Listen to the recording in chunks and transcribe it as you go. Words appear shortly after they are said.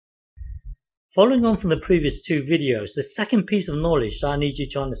Following on from the previous two videos, the second piece of knowledge that I need you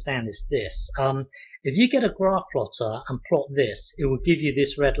to understand is this. If you get a graph plotter and plot this, it will give you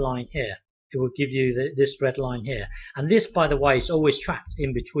this red line here. It will give you this red line here. And this, by the way, is always trapped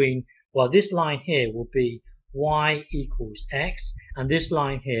in between. Well, this line here will be y equals x, and this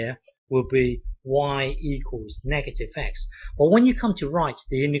line here will be y equals negative x. But when you come to write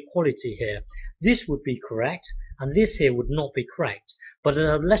the inequality here, this would be correct, and this here would not be correct. But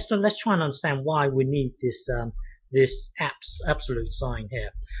let's try and understand why we need this absolute sign here.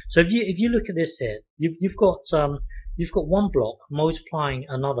 So if you look at this here, you've got one block multiplying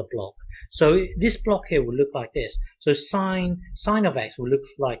another block. So this block here will look like this. So sine of x will look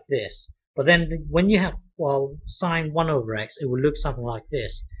like this. But then when you have sine 1 over x, it will look something like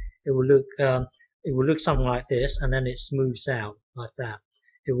this. It will look something like this, and then it smooths out like that.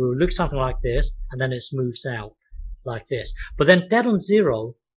 It will look something like this, and then it smooths out like this. But then dead on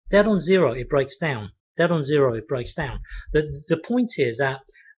zero, it breaks down. Dead on zero, it breaks down. The point here is that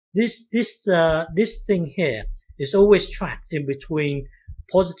this thing here is always trapped in between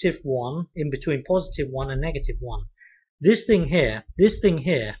positive 1, and negative 1. This thing here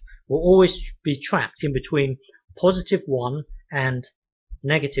will always be trapped in between positive 1 and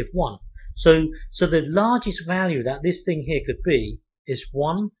negative 1. So the largest value that this thing here could be is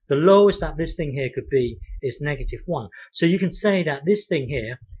 1. The lowest that this thing here could be is negative 1. So you can say that this thing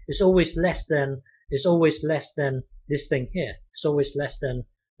here is always less than this thing here. It's always less than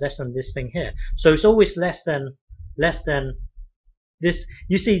this thing here. So it's always less than this.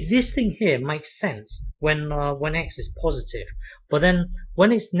 You see, this thing here makes sense when x is positive, but then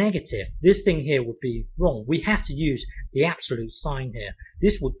when it's negative, this thing here would be wrong. We have to use the absolute sign here.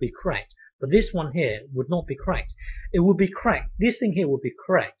 This would be correct, but this one here would not be correct. It would be correct. This thing here would be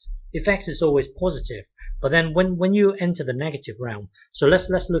correct if x is always positive. But then when you enter the negative realm, so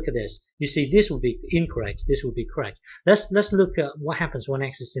let's look at this. You see, this will be incorrect. This will be correct. Let's look at what happens when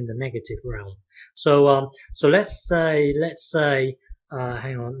x is in the negative realm. So let's say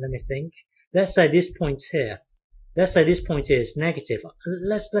hang on, let me think. Let's say this point here. Let's say this point here is negative.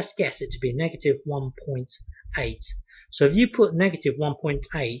 Let's guess it to be negative 1.8. So if you put negative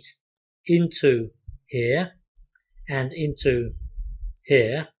 1.8 into here and into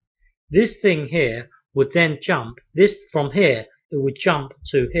here, this thing here would then jump. This from here, it would jump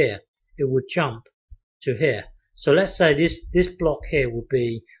to here. It would jump to here. So let's say this block here would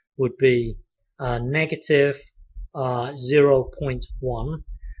be negative 0.1.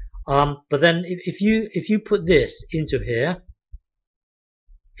 But then if you put this into here,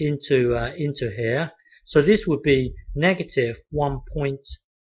 into here, so this would be negative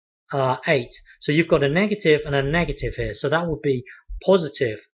 1.8. So you've got a negative and a negative here. So that would be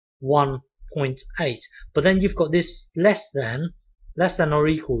positive 1.8. But then you've got this less than or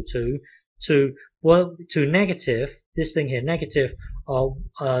equal to negative, this thing here, negative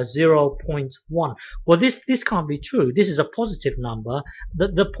 0.1. Well, this can't be true. This is a positive number.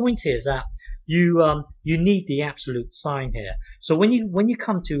 The point here is that you need the absolute sign here. So when you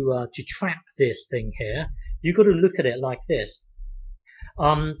come to trap this thing here, you've got to look at it like this.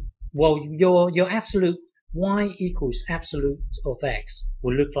 Well, your absolute y equals absolute of x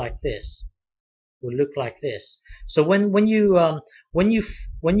will look like this. So when you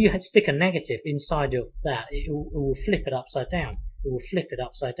stick a negative inside of that, it will flip it upside down. It will flip it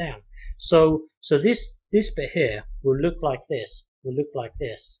upside down. So this bit here will look like this.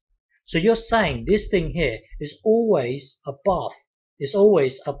 So you're saying this thing here is always above this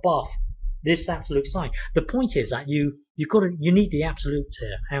absolute sign. The point is that you need the absolute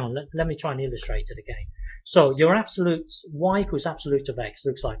here. Hang on, let me try and illustrate it again. So your absolute y equals absolute of x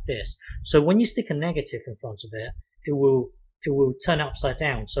looks like this. So when you stick a negative in front of it, it will turn it upside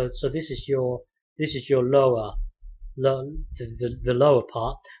down. So this is your lower the lower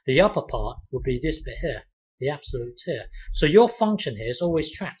part. The upper part will be this bit here, the absolute here. So your function here is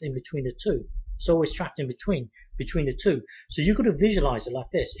always trapped in between the two. It's always trapped in between the two. So you've got to visualize it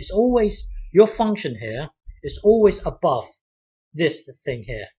like this. It's always, your function here is always above this thing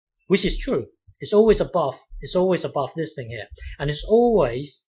here, which is true. It's always above this thing here, and it's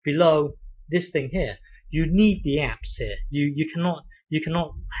always below this thing here. You need the apps here. You cannot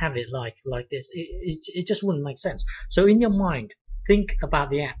have it like this. It just wouldn't make sense. So in your mind, think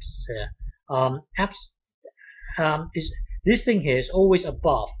about the apps here. This thing here is always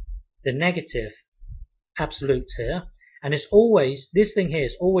above the negative absolute here, and it's always, this thing here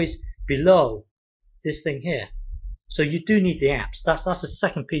is always below this thing here. So you do need the apps. That's the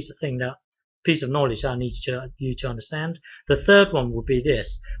second piece of knowledge I need you to understand. The third one will be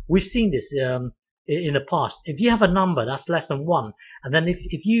this. We've seen this in the past. If you have a number that's less than 1, and then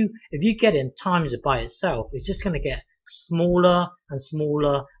if you get it and times it by itself, it's just going to get smaller and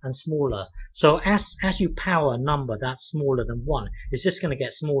smaller and smaller. So as you power a number that's smaller than 1, it's just going to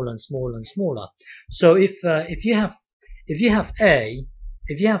get smaller and smaller and smaller. So if you have A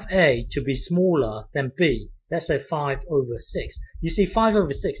to be smaller than B, let's say 5/6. You see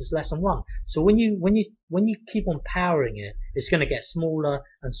 5/6 is less than 1. So when you keep on powering it, it's going to get smaller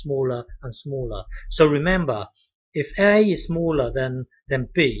and smaller and smaller. So remember, if A is smaller than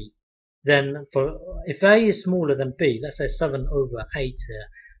B, then if A is smaller than B, let's say 7/8 here,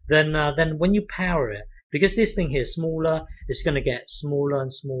 then when you power it, because this thing here is smaller, it's going to get smaller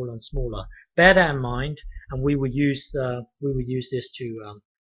and smaller and smaller. Bear that in mind, and we will use this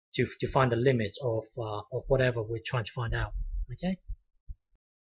to find the limit of whatever we're trying to find out. Okay.